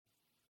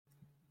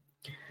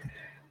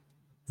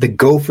The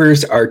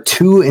Gophers are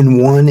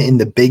 2-1 in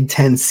the Big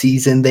Ten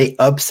season. They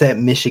upset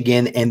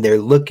Michigan and they're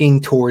looking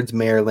towards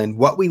Maryland.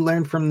 What we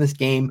learned from this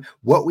game,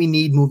 what we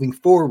need moving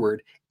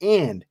forward,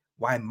 and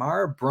why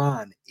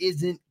Braun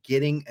isn't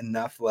getting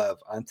enough love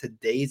on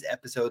today's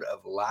episode of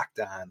Locked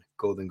On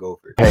Golden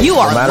Gophers. Hey, you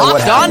are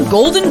Locked On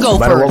Golden Gophers. No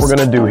matter what we're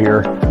going to do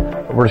here,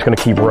 we're just going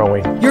to keep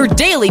rowing. Your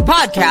daily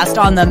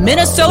podcast on the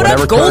Minnesota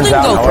Golden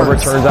Gophers. However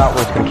it turns out,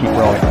 we're just going to keep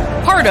rowing.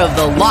 Part of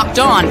the Locked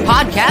On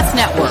Podcast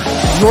Network.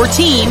 Your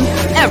team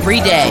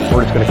every day.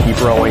 We're just going to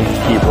keep rowing,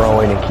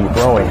 and keep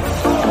rowing.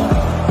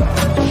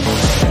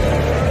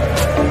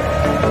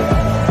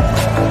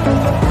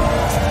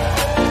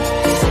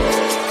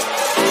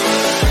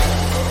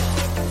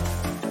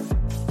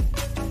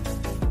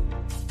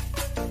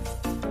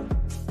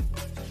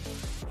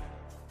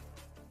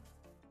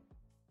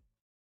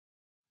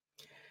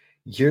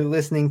 You're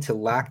listening to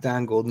Locked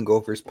On Golden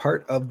Gophers,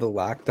 part of the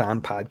Locked On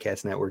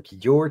Podcast Network,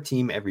 your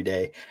team every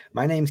day.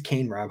 My name's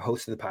Kane Robb,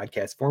 host of the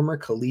podcast, former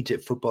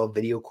collegiate football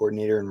video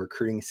coordinator and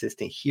recruiting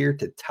assistant, here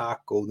to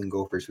talk Golden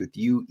Gophers with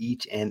you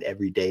each and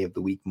every day of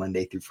the week,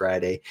 Monday through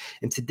Friday.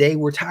 And today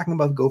we're talking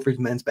about the Gophers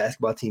men's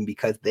basketball team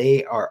because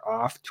they are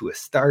off to a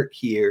start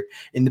here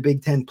in the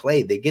Big Ten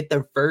play. They get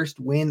their first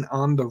win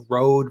on the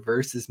road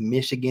versus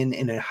Michigan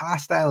in a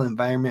hostile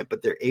environment,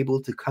 but they're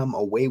able to come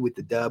away with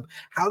the dub.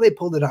 How they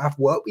pulled it off,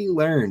 what we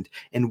learned,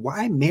 and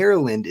why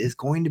Maryland is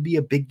going to be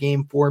a big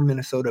game for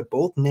Minnesota,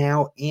 both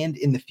now and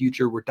in the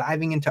future. We're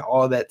diving into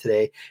all of that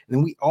today. And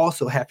then we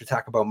also have to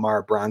talk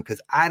about Braun,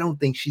 because I don't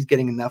think she's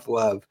getting enough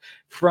love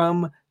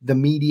from the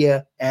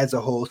media as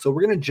a whole. So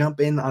we're going to jump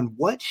in on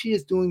what she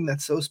is doing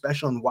that's so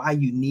special and why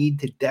you need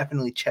to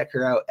definitely check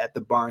her out at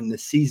the barn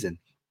this season.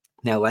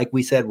 Now, like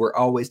we said, we're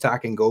always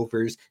talking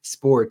Gophers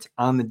sports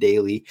on the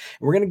daily.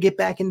 We're going to get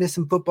back into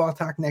some football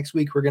talk next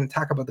week. We're going to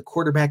talk about the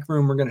quarterback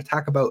room. We're going to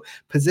talk about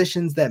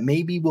positions that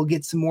maybe we'll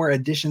get some more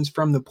additions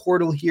from the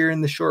portal here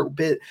in the short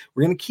bit.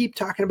 We're going to keep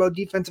talking about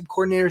defensive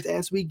coordinators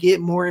as we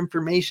get more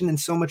information and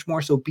so much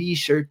more. So be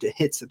sure to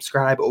hit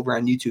subscribe over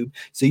on YouTube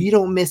so you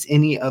don't miss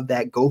any of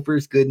that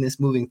Gophers goodness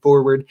moving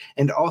forward.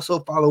 And also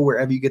follow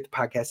wherever you get the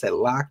podcast at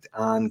Locked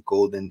On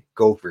Golden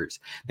Gophers.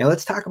 Now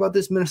let's talk about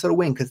this Minnesota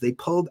win, because they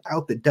pulled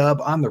out the dub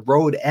on the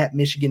road at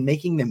Michigan,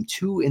 making them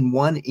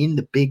 2-1 in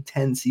the Big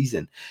Ten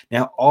season.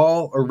 Now,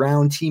 all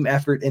around team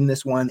effort in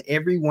this one.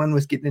 Everyone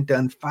was getting it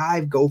done.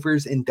 5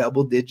 Gophers in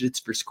double digits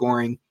for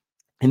scoring.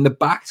 And the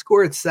box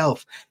score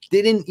itself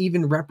didn't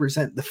even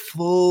represent the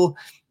full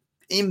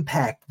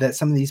impact that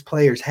some of these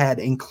players had,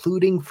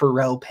 including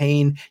Pharrell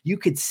Payne. You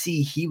could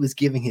see he was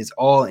giving his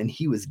all and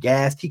he was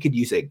gassed. He could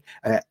use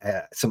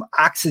some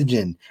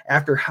oxygen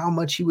after how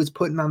much he was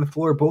putting on the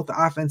floor, both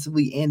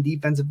offensively and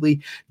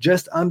defensively.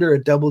 Just under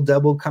a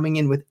double-double, coming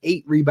in with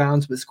 8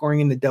 rebounds, but scoring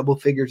in the double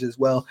figures as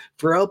well.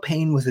 Pharrell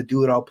Payne was a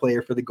do-it-all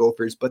player for the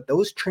Gophers, but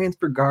those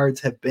transfer guards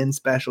have been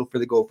special for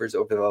the Gophers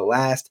over the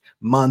last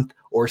month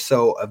or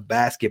so of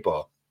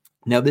basketball.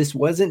 Now, this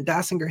wasn't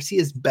Dawson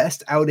Garcia's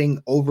best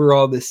outing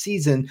overall this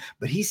season,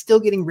 but he's still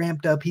getting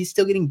ramped up. He's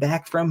still getting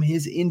back from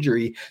his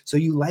injury. So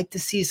you like to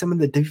see some of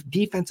the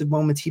defensive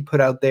moments he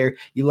put out there.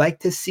 You like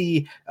to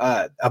see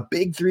a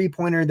big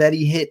three-pointer that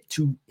he hit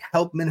to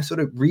help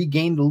Minnesota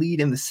regain the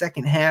lead in the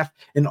second half,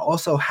 and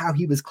also how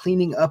he was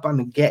cleaning up on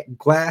the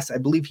glass. I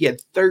believe he had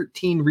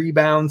 13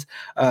 rebounds,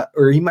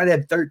 or he might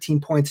have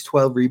 13 points,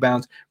 12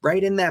 rebounds,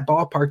 right in that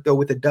ballpark, though,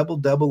 with a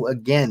double-double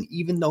again,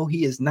 even though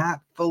he is not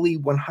fully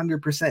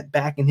 100%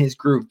 back in his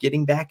groove,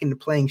 getting back into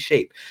playing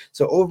shape.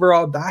 So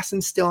overall,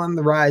 Dawson's still on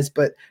the rise,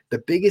 but the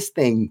biggest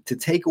thing to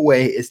take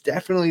away is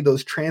definitely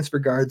those transfer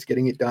guards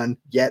getting it done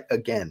yet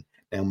again.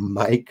 Now,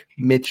 Mike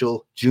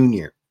Mitchell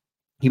Jr.,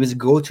 he was a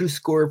go-to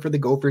scorer for the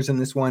Gophers in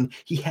this one.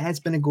 He has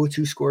been a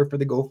go-to scorer for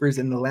the Gophers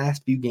in the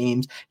last few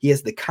games. He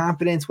has the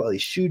confidence while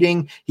he's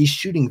shooting. He's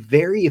shooting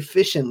very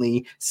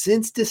efficiently.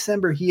 Since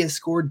December, he has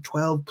scored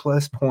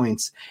 12-plus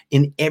points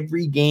in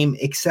every game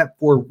except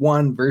for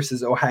one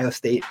versus Ohio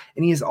State.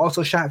 And he has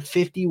also shot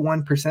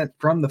 51%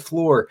 from the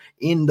floor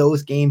in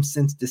those games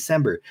since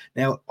December.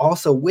 Now,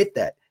 also with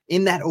that,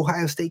 in that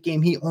Ohio State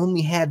game, he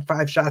only had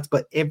 5 shots,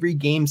 but every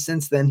game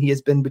since then, he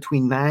has been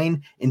between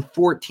 9 and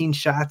 14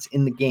 shots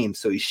in the game.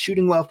 So he's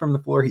shooting well from the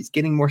floor. He's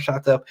getting more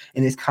shots up,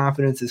 and his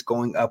confidence is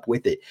going up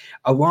with it.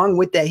 Along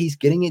with that, he's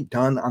getting it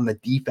done on the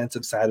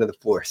defensive side of the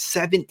floor.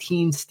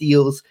 17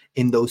 steals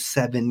in those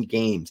 7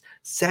 games.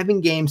 7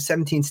 games,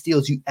 17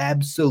 steals. You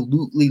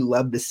absolutely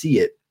love to see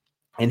it.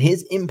 And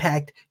his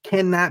impact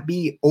cannot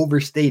be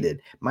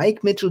overstated.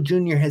 Mike Mitchell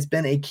Jr. has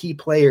been a key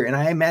player, and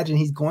I imagine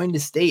he's going to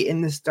stay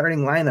in the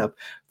starting lineup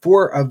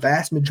for a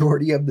vast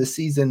majority of the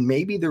season,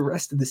 maybe the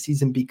rest of the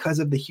season, because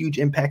of the huge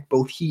impact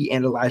both he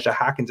and Elijah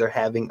Hawkins are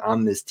having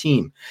on this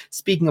team.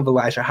 Speaking of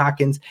Elijah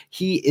Hawkins,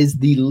 he is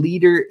the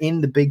leader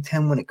in the Big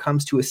Ten when it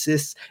comes to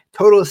assists.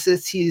 Total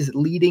assists, he is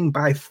leading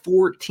by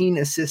 14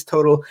 assists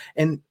total.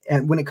 And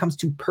when it comes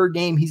to per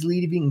game, he's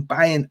leading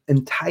by an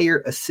entire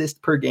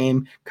assist per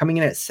game, coming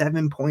in at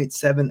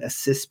 7.7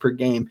 assists per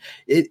game.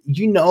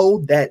 You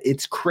know that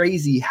it's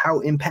crazy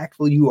how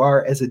impactful you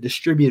are as a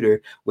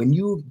distributor when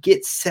you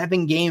get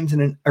 7 games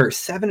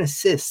 7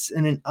 assists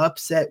in an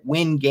upset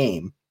win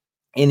game,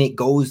 and it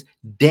goes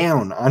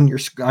down on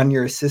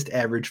your assist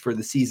average for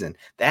the season.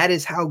 That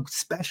is how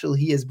special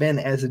he has been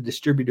as a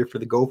distributor for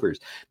the Gophers.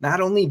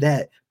 Not only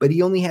that, but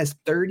he only has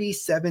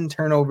 37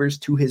 turnovers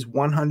to his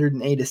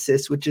 108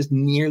 assists, which is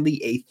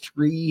nearly a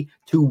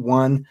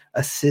 3-to-1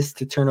 assist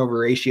to turnover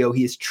ratio.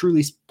 He is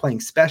truly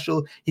playing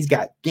special. He's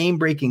got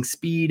game-breaking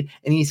speed,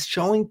 and he's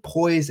showing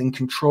poise and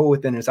control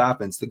within his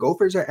offense. The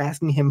Gophers are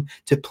asking him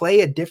to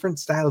play a different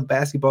style of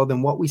basketball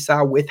than what we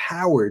saw with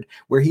Howard,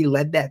 where he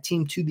led that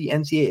team to the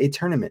NCAA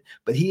tournament.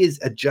 But he is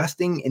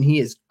adjusting, and he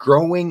is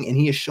growing, and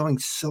he is showing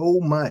so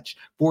much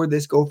for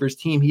this Gophers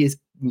team. He is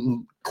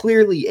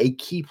clearly a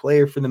key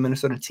player for the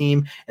Minnesota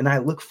team, and I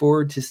look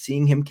forward to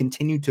seeing him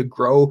continue to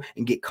grow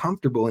and get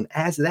comfortable. And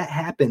as that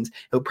happens,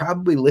 he'll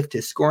probably lift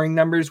his scoring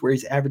numbers, where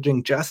he's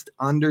averaging just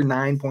under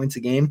 9 points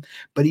a game,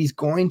 but he's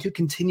going to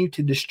continue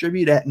to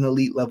distribute at an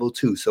elite level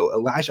too. So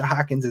Elijah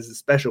Hawkins is a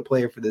special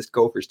player for this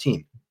Gophers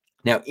team.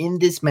 Now, in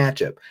this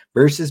matchup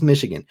versus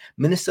Michigan,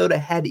 Minnesota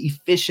had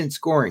efficient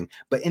scoring,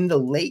 but in the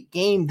late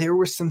game, there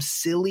were some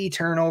silly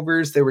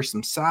turnovers. There were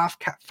some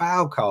soft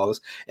foul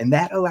calls, and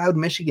that allowed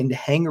Michigan to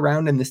hang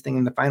around in this thing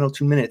in the final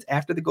 2 minutes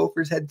after the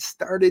Gophers had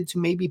started to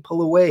maybe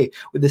pull away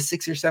with a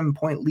 6 or 7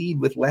 point lead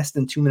with less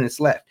than 2 minutes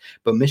left.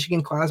 But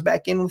Michigan claws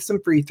back in with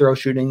some free throw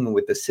shooting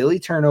with a silly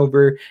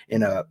turnover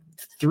and a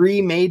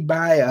 3 made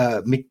by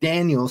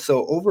McDaniel.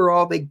 So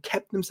overall, they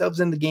kept themselves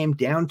in the game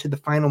down to the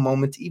final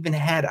moments, even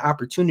had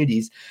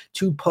opportunities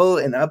to pull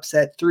an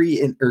upset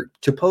 3 or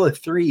to pull a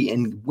 3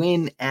 and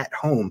win at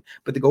home.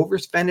 But the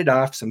Gophers fended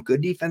off some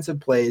good defensive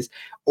plays.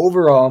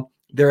 Overall,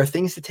 there are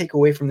things to take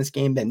away from this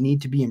game that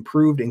need to be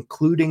improved,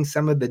 including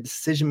some of the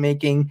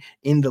decision-making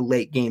in the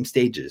late game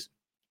stages.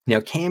 Now,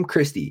 Cam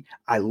Christie,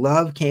 I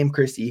love Cam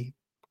Christie.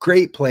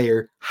 Great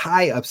player,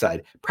 high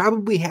upside,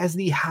 probably has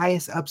the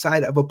highest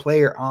upside of a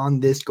player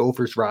on this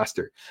Gophers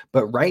roster.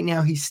 But right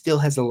now, he still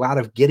has a lot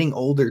of getting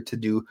older to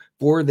do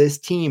for this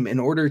team in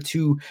order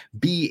to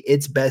be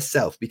its best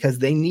self, because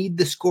they need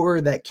the scorer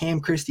that Cam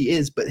Christie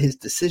is, but his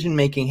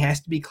decision-making has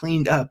to be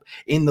cleaned up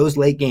in those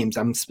late games.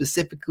 I'm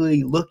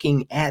specifically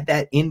looking at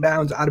that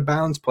inbounds,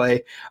 out-of-bounds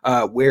play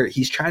where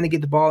he's trying to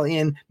get the ball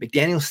in.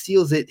 McDaniel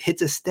steals it,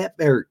 hits a step,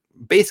 or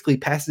basically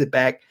passes it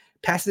back,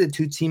 passes it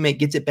to a teammate,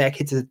 gets it back,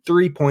 hits a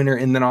 3-pointer,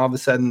 and then all of a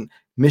sudden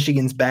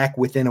Michigan's back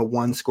within a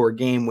 1-score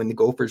game when the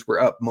Gophers were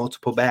up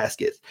multiple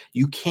baskets.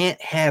 You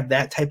can't have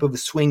that type of a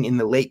swing in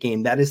the late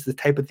game. That is the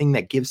type of thing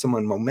that gives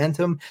someone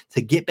momentum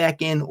to get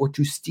back in or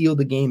to steal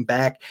the game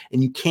back,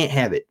 and you can't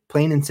have it,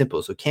 plain and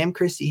simple. So Cam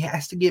Christie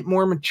has to get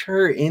more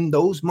mature in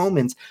those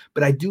moments,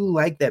 but I do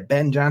like that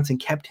Ben Johnson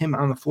kept him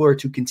on the floor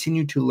to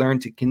continue to learn,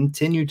 to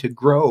continue to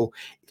grow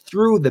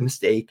through the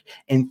mistake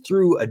and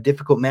through a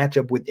difficult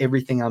matchup with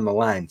everything on the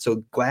line. So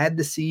glad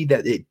to see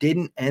that it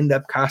didn't end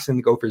up costing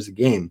the Gophers a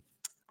game.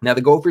 Now, the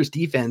Gophers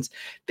defense,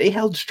 they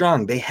held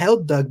strong. They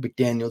held Doug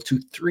McDaniel to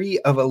 3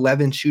 of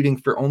 11 shooting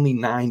for only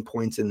 9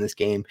 points in this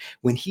game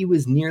when he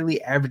was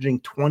nearly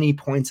averaging 20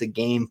 points a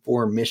game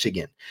for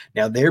Michigan.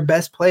 Now, their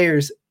best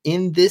players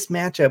in this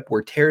matchup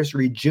were Terrace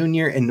Reed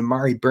Jr. and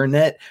Namari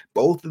Burnett.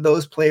 Both of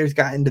those players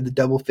got into the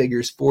double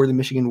figures for the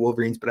Michigan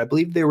Wolverines, but I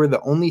believe they were the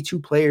only 2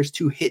 players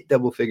to hit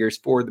double figures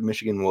for the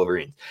Michigan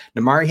Wolverines.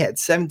 Namari had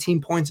 17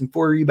 points and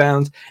 4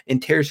 rebounds,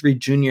 and Terrace Reed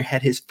Jr.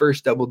 had his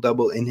first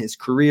double-double in his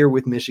career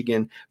with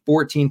Michigan,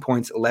 14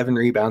 points, 11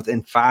 rebounds,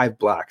 and 5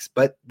 blocks.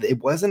 But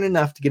it wasn't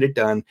enough to get it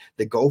done.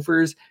 The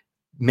Gophers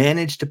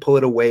managed to pull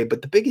it away,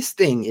 but the biggest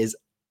thing is,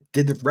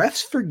 did the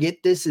refs forget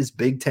this is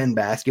Big Ten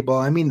basketball?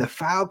 I mean, the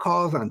foul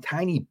calls on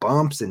tiny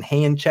bumps and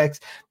hand checks,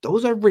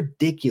 those are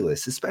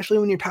ridiculous, especially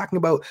when you're talking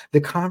about the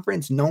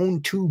conference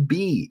known to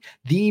be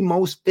the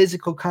most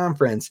physical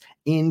conference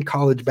in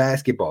college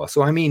basketball.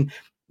 So, I mean,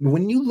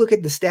 when you look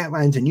at the stat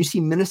lines and you see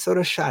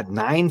Minnesota shot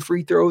 9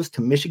 free throws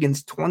to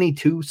Michigan's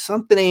 22,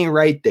 something ain't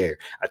right there.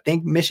 I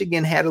think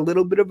Michigan had a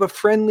little bit of a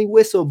friendly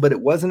whistle, but it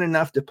wasn't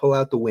enough to pull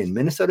out the win.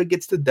 Minnesota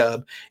gets the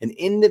dub, and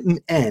in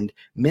the end,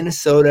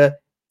 Minnesota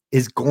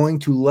is going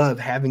to love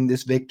having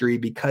this victory,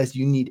 because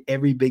you need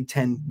every Big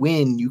Ten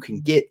win you can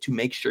get to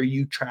make sure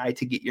you try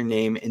to get your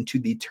name into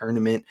the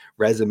tournament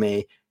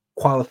resume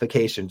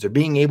qualifications or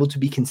being able to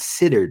be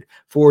considered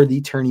for the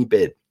tourney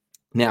bid.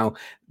 Now,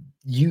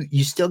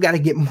 you still got to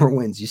get more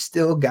wins. You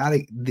still got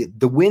to,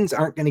 the wins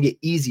aren't going to get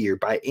easier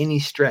by any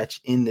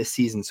stretch in this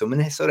season. So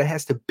Minnesota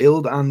has to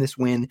build on this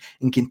win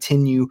and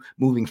continue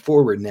moving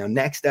forward. Now,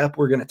 next up,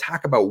 we're going to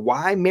talk about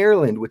why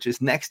Maryland, which is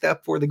next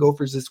up for the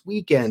Gophers this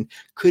weekend,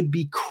 could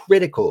be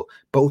critical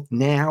both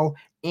now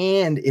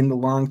and in the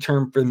long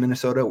term for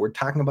Minnesota. We're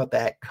talking about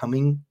that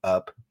coming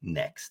up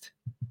next.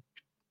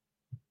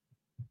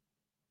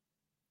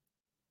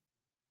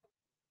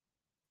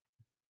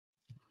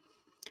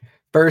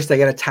 First, I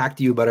got to talk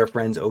to you about our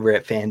friends over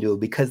at FanDuel,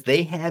 because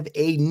they have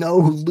a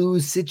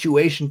no-lose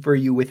situation for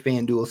you with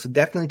FanDuel. So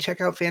definitely check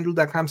out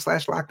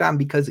FanDuel.com/lockedon,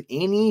 because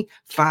any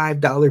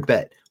 $5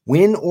 bet,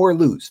 win or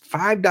lose,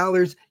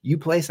 $5 you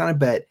place on a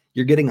bet,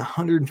 you're getting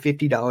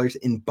 $150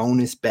 in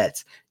bonus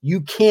bets.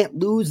 You can't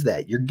lose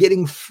that. You're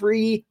getting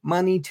free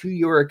money to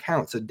your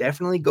account. So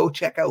definitely go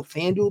check out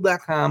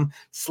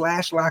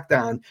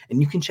fanduel.com/lockedon,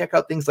 and you can check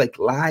out things like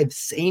live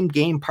same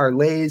game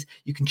parlays.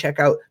 You can check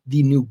out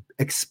the new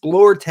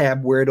Explore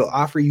tab where it'll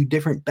offer you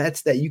different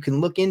bets that you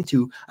can look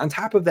into. On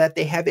top of that,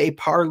 they have a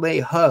parlay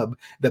hub,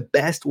 the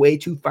best way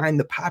to find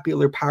the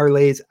popular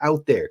parlays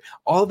out there.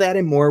 All that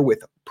and more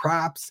with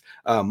props,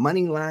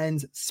 money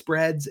lines,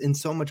 spreads, and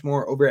so much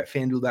more over at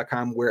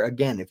fanduel.com, where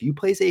again, if you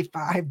place a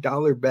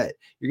 $5 bet,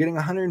 you're getting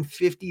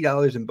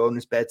 $150 in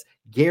bonus bets,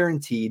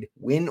 guaranteed,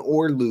 win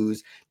or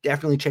lose.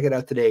 Definitely check it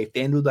out today.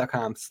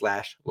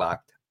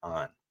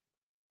 fanduel.com/lockedon.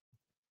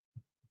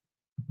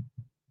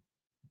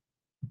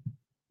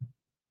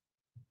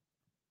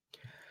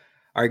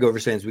 All right,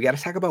 Gophers fans, we got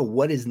to talk about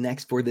what is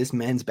next for this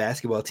men's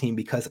basketball team,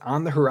 because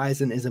on the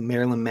horizon is a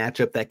Maryland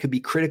matchup that could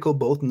be critical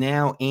both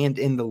now and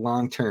in the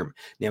long term.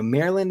 Now,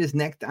 Maryland is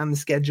next on the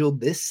schedule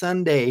this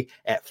Sunday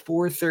at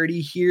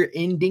 4:30 here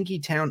in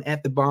Dinkytown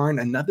at the Barn.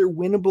 Another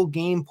winnable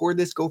game for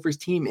this Gophers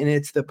team, and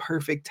it's the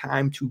perfect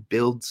time to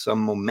build some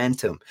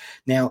momentum.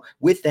 Now,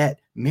 with that,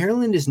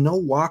 Maryland is no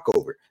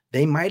walkover.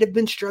 They might have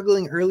been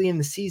struggling early in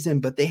the season,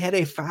 but they had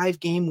a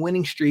 5-game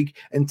winning streak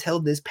until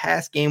this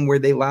past game where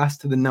they lost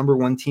to the number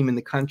 1 team in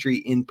the country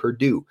in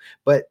Purdue.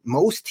 But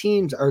most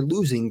teams are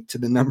losing to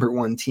the number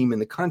 1 team in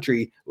the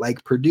country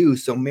like Purdue.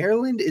 So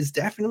Maryland is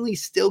definitely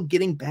still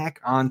getting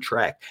back on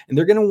track, and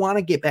they're going to want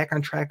to get back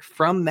on track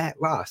from that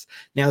loss.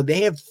 Now,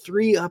 they have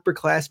 3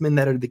 upperclassmen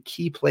that are the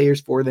key players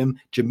for them.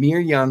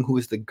 Jameer Young, who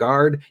is the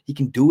guard. He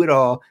can do it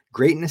all.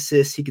 Great in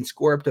assists. He can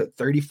score up to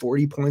 30,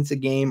 40 points a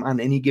game on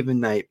any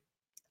given night.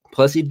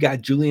 Plus, you've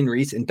got Julian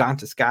Reese and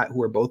Donta Scott,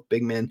 who are both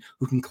big men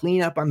who can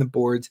clean up on the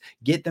boards,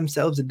 get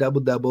themselves a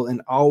double-double,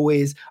 and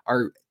always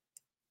are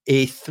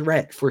a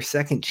threat for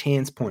second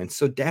chance points.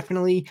 So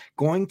definitely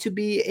going to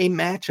be a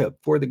matchup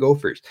for the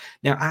Gophers.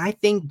 Now, I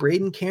think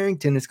Braden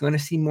Carrington is going to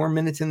see more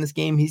minutes in this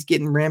game. He's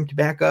getting ramped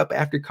back up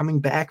after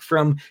coming back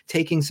from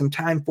taking some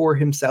time for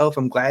himself.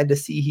 I'm glad to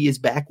see he is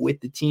back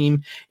with the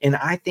team, and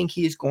I think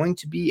he is going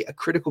to be a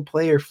critical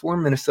player for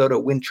Minnesota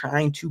when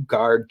trying to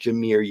guard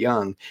Jameer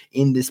Young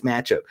in this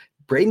matchup.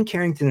 Braden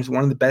Carrington is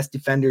one of the best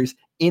defenders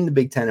in the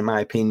Big Ten, in my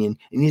opinion,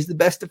 and he's the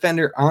best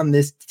defender on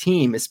this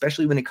team,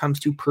 especially when it comes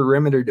to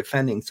perimeter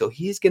defending. So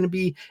he's going to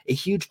be a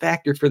huge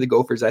factor for the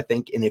Gophers, I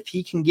think. And if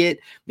he can get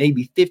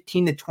maybe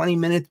 15 to 20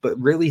 minutes, but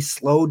really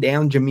slow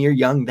down Jameer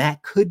Young,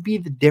 that could be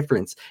the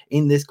difference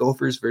in this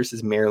Gophers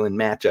versus Maryland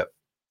matchup.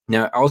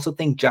 Now, I also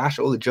think Josh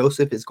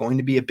Ola-Joseph is going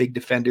to be a big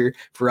defender.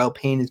 Pharrell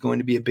Payne is going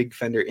to be a big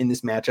defender in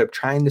this matchup,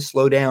 trying to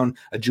slow down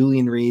a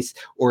Julian Reese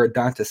or a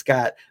Donta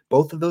Scott.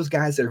 Both of those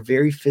guys are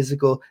very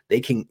physical.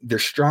 They're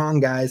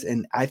strong guys,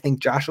 and I think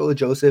Josh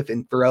Ola-Joseph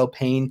and Pharrell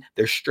Payne,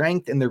 their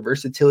strength and their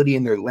versatility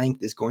and their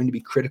length is going to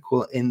be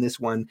critical in this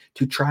one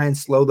to try and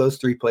slow those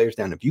 3 players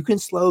down. If you can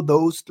slow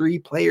those 3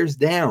 players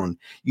down,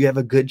 you have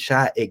a good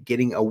shot at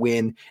getting a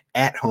win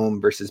at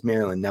home versus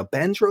Maryland. Now,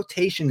 Ben's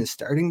rotation is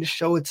starting to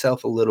show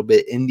itself a little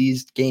bit in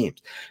these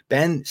games.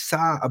 Ben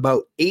saw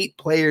about 8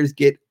 players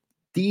get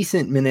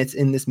decent minutes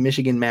in this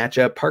Michigan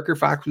matchup. Parker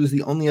Fox was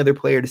the only other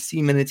player to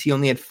see minutes. He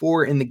only had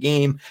 4 in the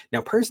game.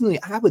 Now, personally,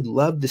 I would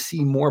love to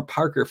see more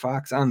Parker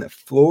Fox on the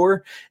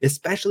floor,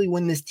 especially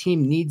when this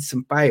team needs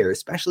some fire,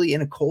 especially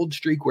in a cold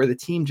streak where the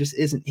team just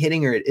isn't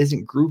hitting or it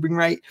isn't grooving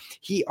right.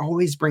 He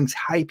always brings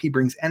hype, he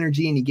brings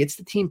energy, and he gets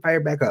the team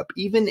fired back up.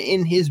 Even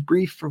in his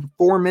brief for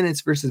 4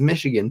 minutes versus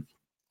Michigan,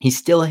 he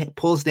still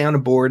pulls down a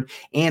board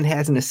and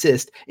has an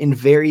assist in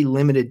very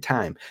limited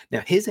time.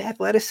 Now, his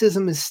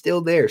athleticism is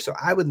still there, so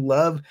I would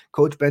love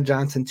Coach Ben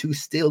Johnson to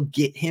still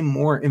get him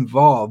more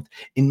involved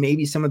in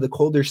maybe some of the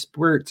colder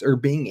spurts, or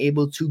being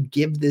able to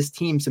give this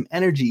team some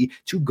energy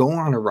to go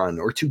on a run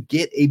or to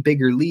get a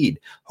bigger lead.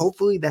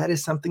 Hopefully that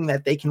is something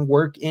that they can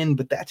work in,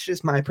 but that's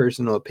just my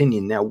personal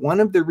opinion. Now, one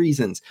of the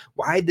reasons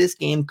why this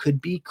game could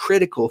be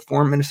critical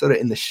for Minnesota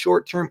in the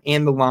short term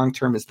and the long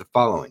term is the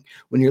following.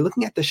 When you're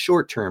looking at the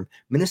short term,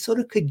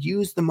 Minnesota could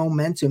use the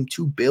momentum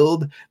to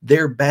build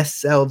their best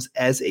selves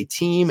as a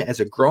team, as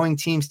a growing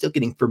team, still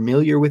getting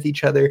familiar with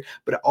each other,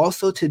 but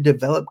also to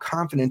develop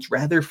confidence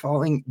rather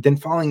than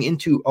falling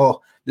into,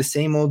 the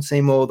same old,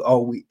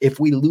 if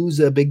we lose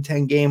a Big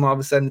Ten game, all of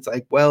a sudden it's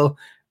like, well,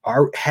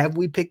 have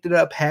we picked it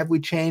up? Have we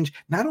changed?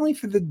 Not only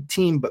for the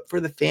team, but for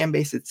the fan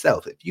base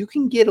itself. If you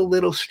can get a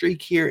little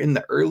streak here in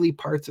the early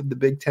parts of the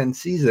Big Ten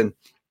season,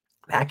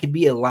 that could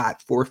be a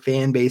lot for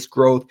fan base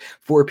growth,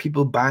 for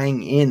people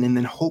buying in, and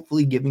then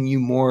hopefully giving you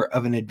more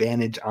of an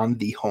advantage on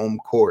the home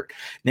court.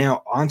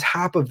 Now, on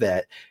top of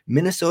that,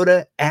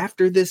 Minnesota,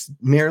 after this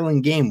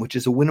Maryland game, which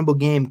is a winnable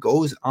game,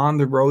 goes on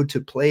the road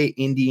to play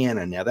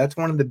Indiana. Now, that's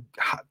one of the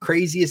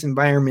craziest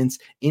environments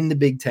in the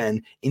Big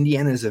Ten.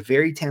 Indiana is a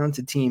very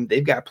talented team.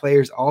 They've got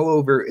players all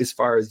over as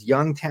far as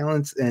young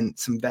talents and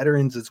some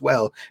veterans as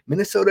well.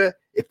 Minnesota,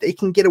 if they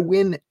can get a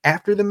win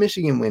after the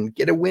Michigan win,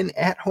 get a win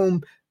at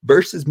home,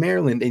 versus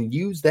Maryland and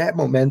use that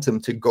momentum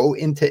to go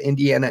into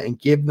Indiana and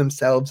give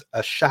themselves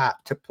a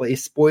shot to play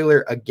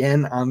spoiler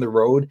again on the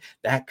road,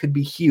 that could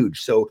be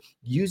huge. So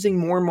using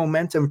more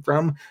momentum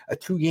from a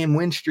 2-game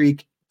win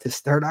streak to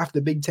start off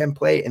the Big Ten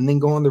play and then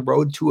go on the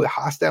road to a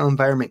hostile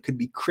environment could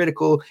be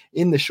critical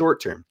in the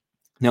short term.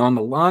 Now, on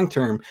the long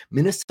term,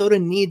 Minnesota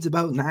needs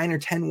about 9 or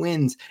 10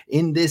 wins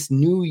in this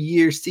new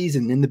year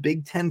season in the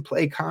Big Ten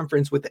play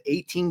conference with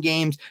 18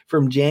 games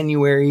from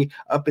January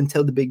up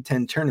until the Big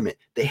Ten tournament.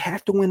 They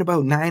have to win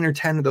about 9 or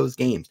 10 of those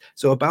games.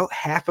 So about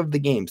half of the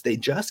games. They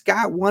just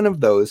got one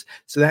of those.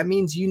 So that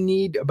means you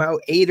need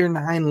about 8 or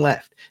 9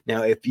 left.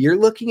 Now, if you're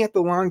looking at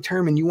the long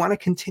term and you want to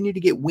continue to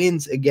get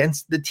wins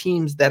against the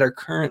teams that are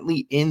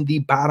currently in the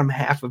bottom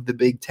half of the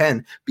Big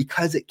Ten,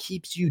 because it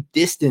keeps you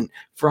distant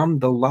from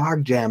the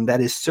logjam that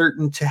is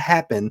certain to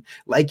happen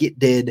like it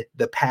did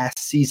the past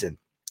season.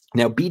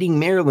 Now, beating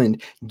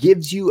Maryland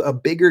gives you a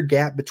bigger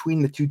gap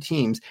between the two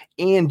teams,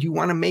 and you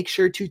want to make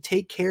sure to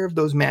take care of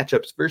those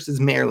matchups versus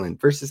Maryland,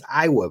 versus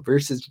Iowa,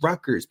 versus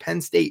Rutgers,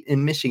 Penn State,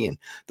 and Michigan.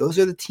 Those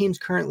are the teams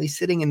currently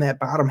sitting in that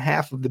bottom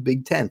half of the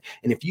Big Ten.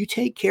 And if you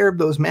take care of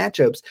those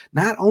matchups,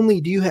 not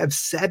only do you have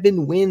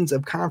 7 wins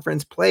of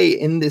conference play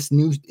in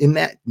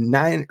that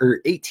 9 or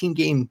 18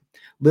 game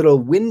little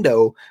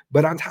window,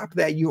 but on top of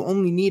that, you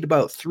only need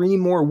about 3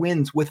 more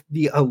wins with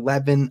the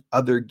 11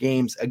 other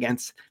games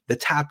against the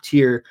top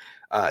tier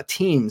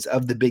teams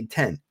of the Big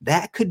Ten.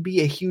 That could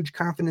be a huge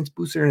confidence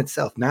booster in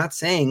itself. Not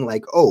saying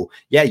like, oh,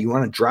 yeah, you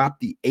want to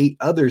drop the 8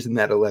 others in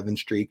that 11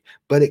 streak,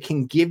 but it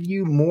can give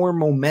you more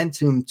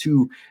momentum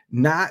to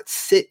not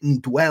sit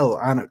and dwell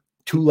on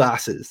 2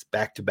 losses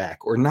back to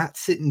back, or not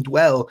sit and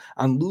dwell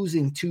on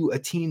losing to a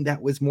team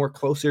that was more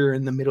closer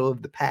in the middle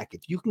of the pack.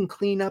 If you can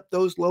clean up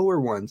those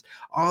lower ones,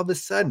 all of a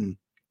sudden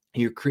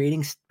you're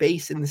creating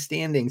space in the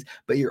standings,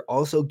 but you're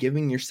also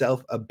giving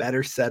yourself a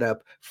better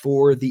setup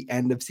for the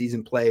end of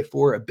season play,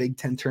 for a Big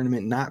Ten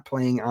tournament, not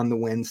playing on the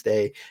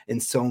Wednesday,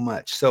 and so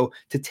much. So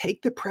to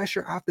take the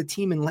pressure off the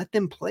team and let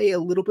them play a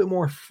little bit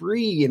more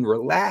free and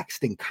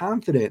relaxed and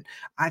confident,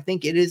 I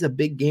think it is a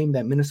big game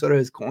that Minnesota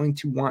is going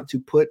to want to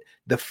put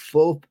the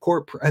full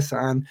court press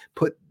on,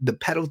 put the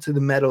pedal to the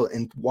metal,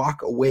 and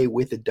walk away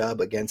with a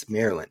dub against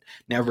Maryland.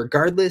 Now,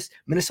 regardless,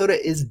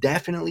 Minnesota is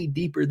definitely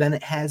deeper than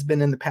it has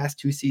been in the past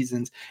 2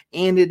 seasons,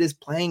 and it is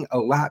playing a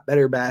lot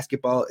better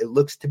basketball. It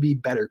looks to be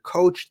better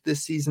coached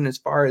this season, as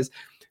far as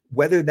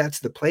whether that's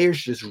the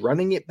players just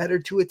running it better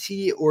to a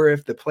T, or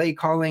if the play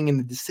calling and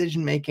the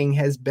decision making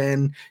has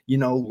been,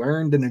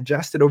 learned and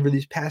adjusted over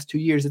these past 2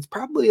 years. It's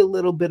probably a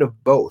little bit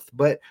of both,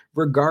 but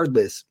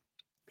regardless,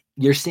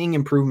 you're seeing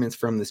improvements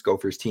from this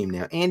Gophers team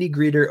now. Andy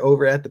Greeter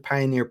over at the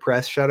Pioneer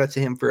Press, shout out to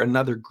him for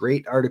another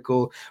great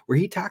article where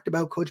he talked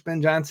about Coach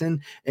Ben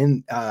Johnson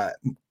and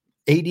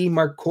AD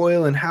Mark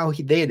Coyle and how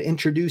they had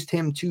introduced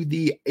him to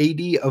the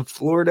AD of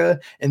Florida,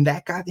 and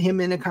that got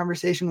him in a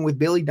conversation with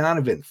Billy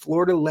Donovan,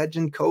 Florida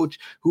legend coach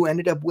who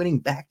ended up winning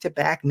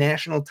back-to-back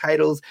national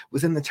titles,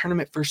 was in the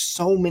tournament for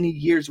so many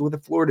years with a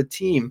Florida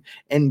team,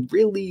 and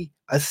really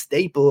a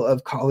staple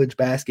of college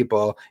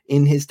basketball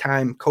in his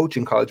time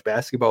coaching college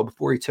basketball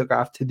before he took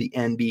off to the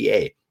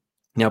NBA.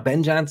 Now,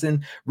 Ben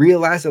Johnson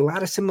realized a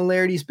lot of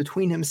similarities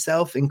between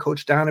himself and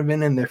Coach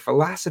Donovan and their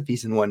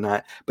philosophies and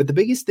whatnot. But the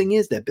biggest thing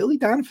is that Billy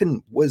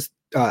Donovan was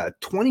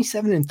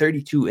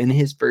 27-32 in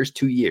his first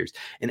 2 years.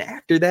 And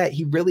after that,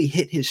 he really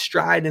hit his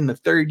stride in the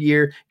 3rd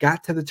year,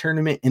 got to the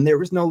tournament, and there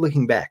was no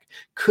looking back.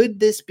 Could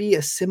this be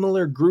a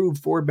similar groove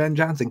for Ben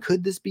Johnson?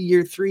 Could this be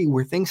year 3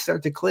 where things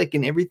start to click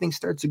and everything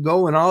starts to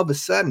go, and all of a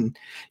sudden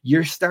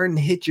you're starting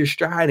to hit your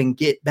stride and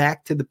get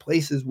back to the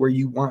places where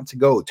you want to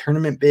go,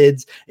 tournament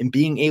bids, and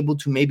being able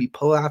to maybe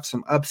pull off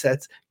some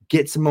upsets,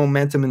 get some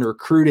momentum in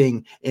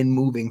recruiting and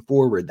moving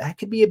forward? That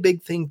could be a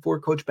big thing for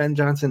Coach Ben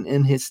Johnson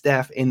and his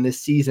staff in this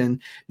season.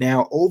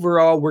 Now,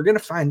 overall, we're going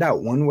to find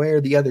out one way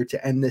or the other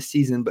to end this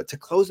season. But to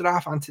close it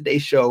off on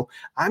today's show,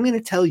 I'm going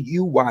to tell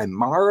you why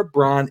Mara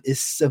Braun is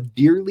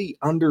severely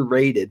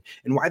underrated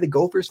and why the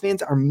Gophers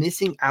fans are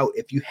missing out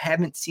if you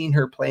haven't seen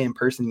her play in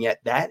person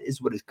yet. That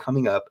is what is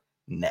coming up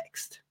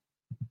next.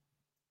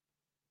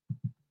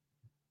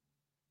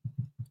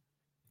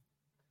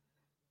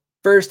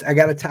 First, I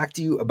got to talk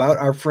to you about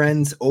our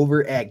friends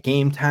over at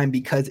Game Time,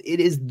 because it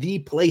is the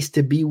place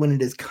to be when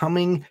it is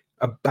coming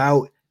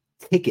about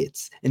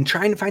tickets and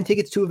trying to find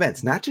tickets to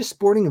events, not just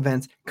sporting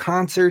events,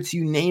 concerts,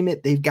 you name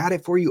it. They've got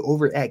it for you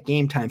over at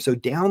Game Time. So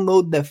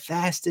download the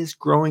fastest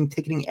growing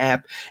ticketing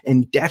app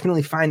and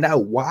definitely find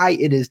out why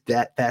it is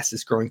that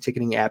fastest growing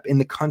ticketing app in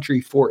the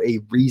country for a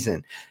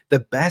reason.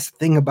 The best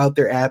thing about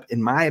their app,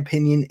 in my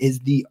opinion, is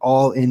the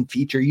all-in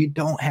feature. You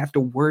don't have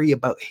to worry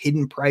about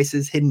hidden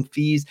prices, hidden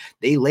fees.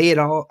 They lay it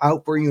all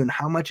out for you and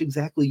how much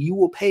exactly you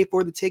will pay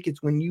for the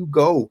tickets when you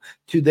go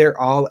to their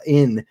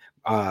all-in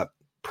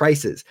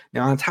prices.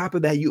 Now, on top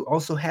of that, you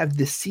also have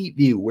the seat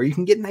view where you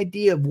can get an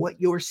idea of what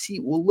your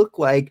seat will look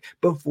like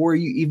before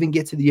you even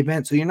get to the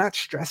event. So you're not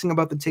stressing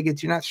about the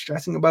tickets. You're not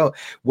stressing about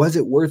was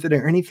it worth it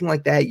or anything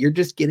like that. You're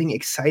just getting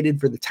excited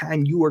for the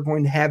time you are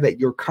going to have at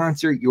your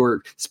concert,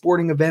 your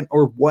sporting event,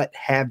 or what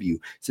have you.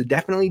 So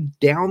definitely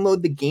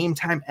download the Game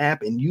Time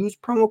app and use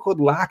promo code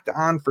Locked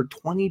On for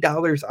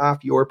 $20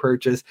 off your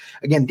purchase.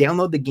 Again,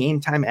 download the Game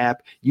Time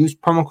app, use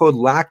promo code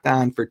Locked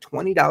On for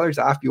 $20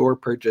 off your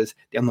purchase.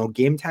 Download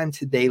Game Time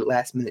today.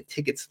 Last minute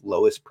tickets,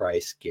 lowest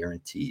price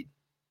guaranteed.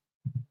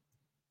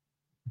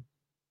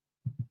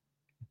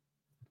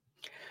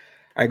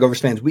 All right,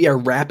 Gophers fans, we are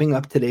wrapping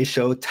up today's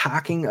show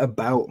talking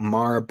about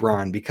Mara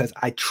Braun, because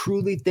I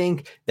truly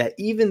think that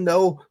even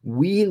though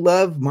we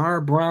love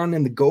Mara Braun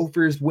and the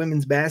Gophers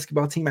women's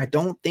basketball team, I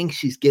don't think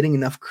she's getting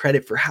enough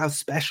credit for how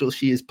special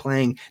she is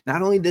playing,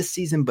 not only this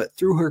season, but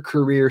through her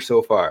career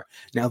so far.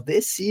 Now,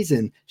 this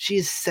season, she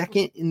is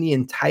second in the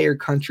entire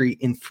country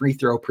in free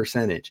throw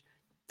percentage.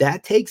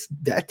 That takes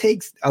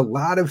a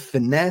lot of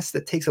finesse.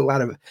 That takes a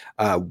lot of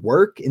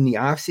work in the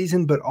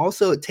offseason, but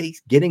also it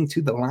takes getting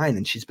to the line.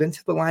 And she's been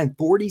to the line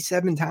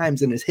 47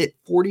 times and has hit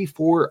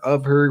 44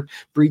 of her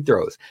free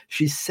throws.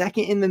 She's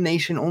second in the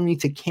nation only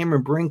to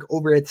Cameron Brink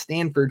over at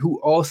Stanford, who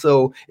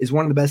also is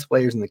one of the best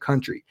players in the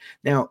country.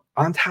 Now,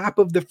 on top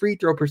of the free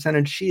throw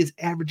percentage, she is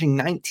averaging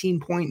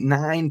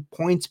 19.9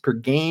 points per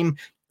game.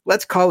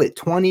 Let's call it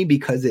 20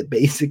 because it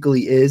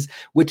basically is,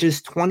 which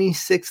is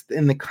 26th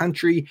in the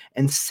country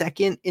and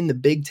second in the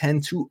Big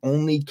Ten to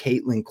only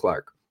Caitlin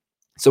Clark.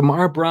 So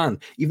Mara Braun,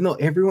 even though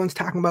everyone's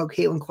talking about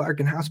Caitlin Clark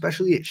and how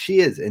special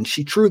she is, and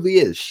she truly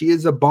is, she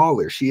is a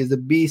baller, she is a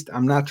beast.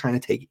 I'm not trying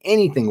to take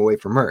anything away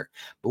from her.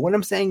 But what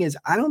I'm saying is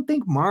I don't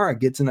think Mara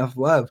gets enough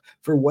love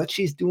for what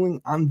she's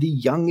doing on the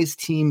youngest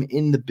team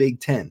in the Big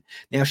Ten.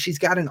 Now, she's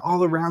got an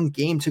all-around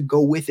game to go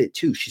with it,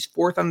 too. She's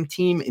fourth on the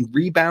team in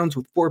rebounds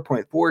with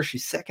 4.4.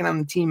 She's second on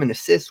the team in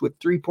assists with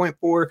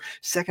 3.4.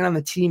 Second on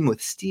the team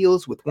with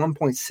steals with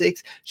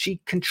 1.6.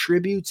 She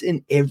contributes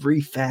in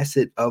every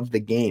facet of the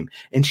game.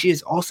 And she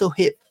is also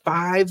hit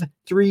 5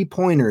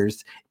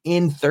 3-pointers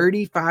in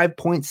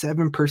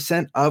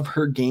 35.7% of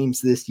her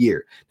games this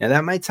year. Now,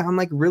 that might sound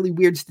like a really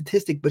weird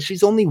statistic, but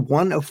she's only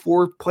one of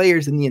 4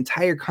 players in the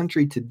entire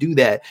country to do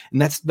that,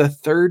 and that's the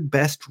third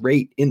best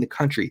rate in the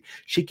country.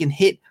 She can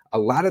hit a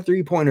lot of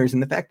 3-pointers,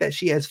 and the fact that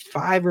she has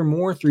 5 or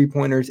more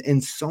 3-pointers in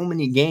so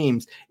many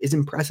games is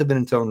impressive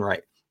in its own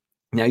right.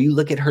 Now, you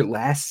look at her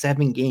last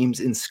 7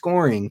 games in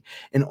scoring,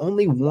 and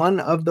only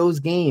one of those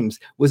games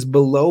was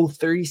below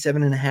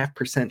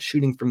 37.5%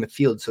 shooting from the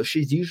field. So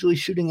she's usually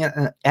shooting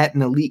at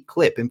an elite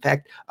clip. In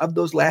fact, of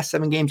those last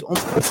 7 games,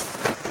 only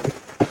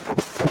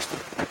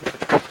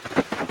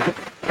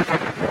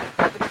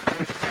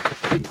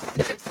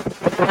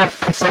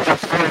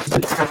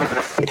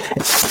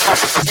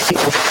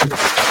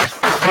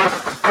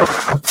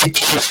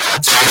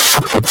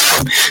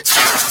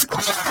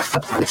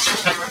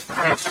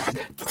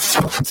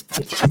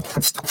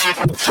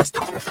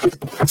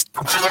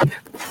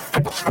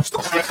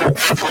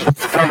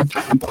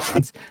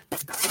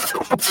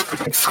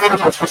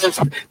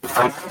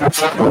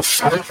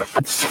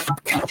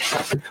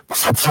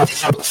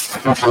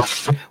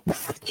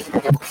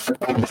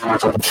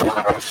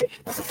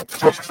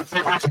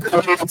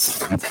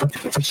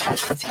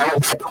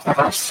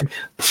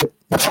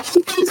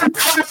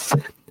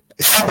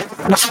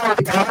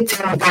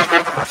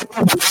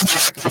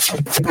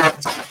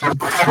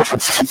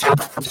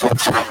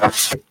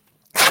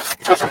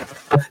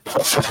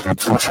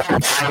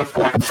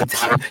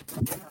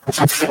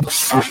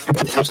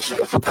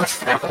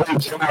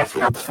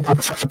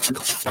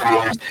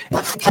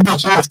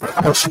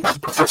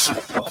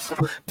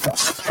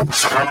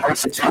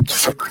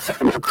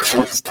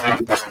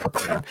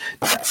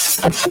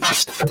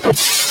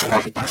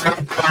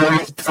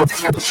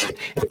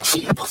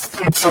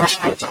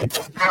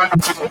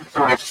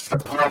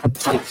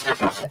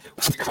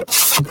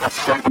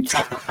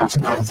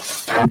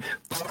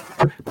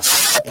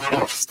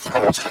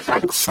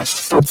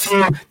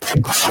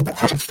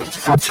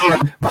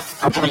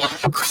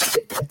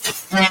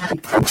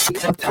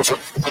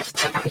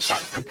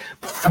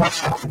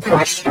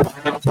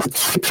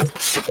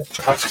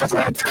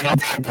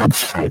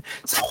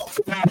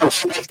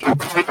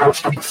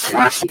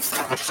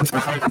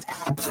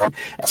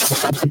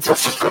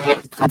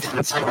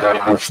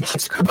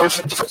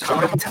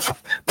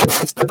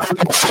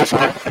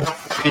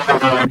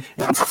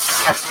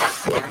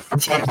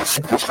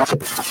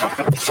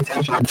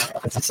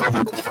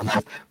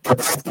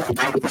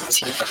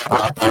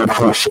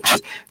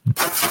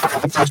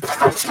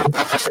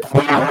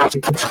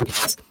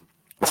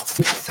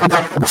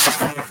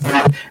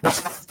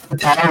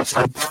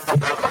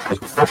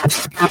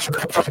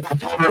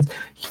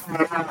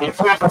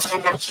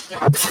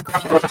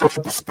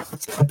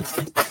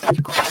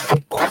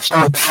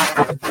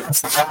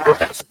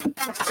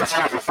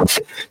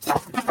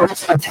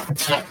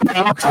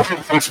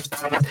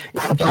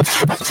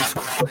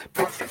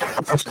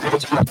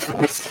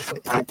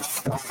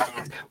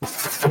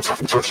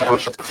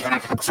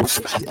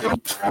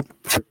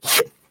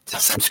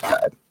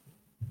subscribe.